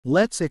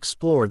Let's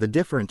explore the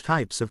different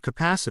types of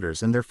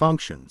capacitors and their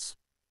functions.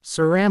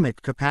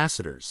 Ceramic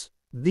capacitors.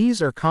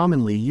 These are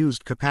commonly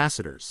used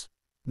capacitors.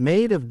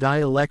 Made of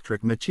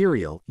dielectric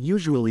material,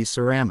 usually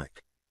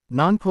ceramic.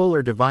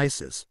 Nonpolar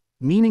devices,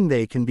 meaning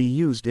they can be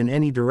used in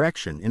any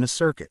direction in a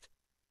circuit.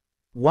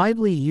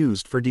 Widely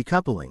used for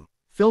decoupling,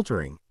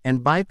 filtering,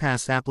 and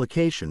bypass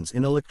applications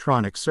in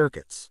electronic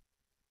circuits.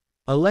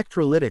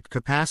 Electrolytic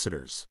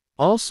capacitors,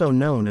 also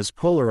known as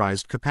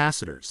polarized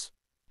capacitors,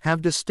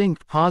 have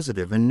distinct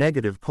positive and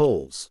negative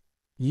poles.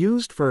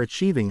 Used for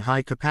achieving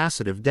high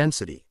capacitive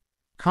density.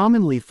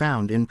 Commonly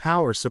found in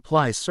power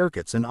supply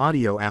circuits and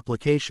audio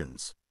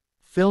applications.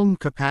 Film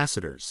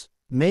capacitors.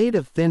 Made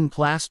of thin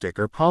plastic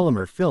or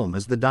polymer film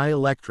as the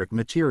dielectric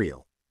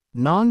material.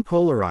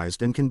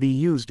 Non-polarized and can be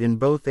used in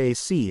both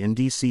AC and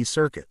DC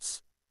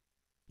circuits.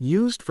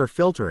 Used for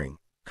filtering,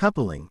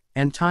 coupling,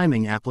 and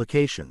timing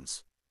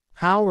applications.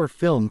 Power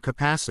film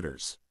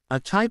capacitors. A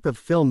type of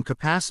film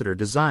capacitor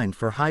designed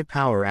for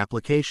high-power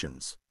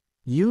applications.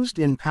 Used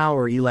in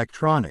power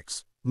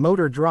electronics,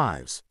 motor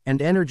drives,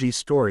 and energy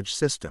storage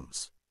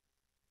systems.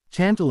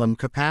 Tantalum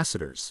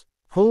capacitors.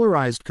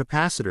 Polarized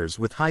capacitors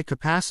with high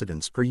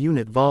capacitance per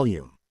unit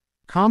volume.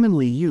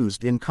 Commonly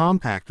used in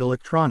compact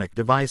electronic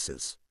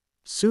devices.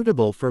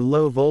 Suitable for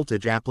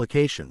low-voltage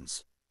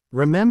applications.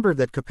 Remember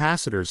that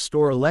capacitors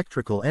store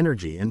electrical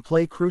energy and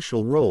play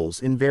crucial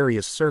roles in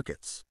various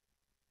circuits.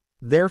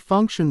 Their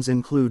functions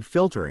include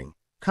filtering,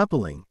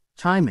 coupling,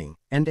 timing,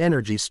 and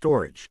energy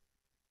storage.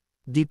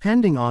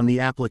 Depending on the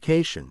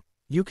application,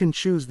 you can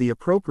choose the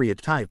appropriate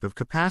type of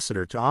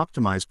capacitor to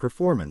optimize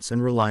performance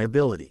and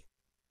reliability.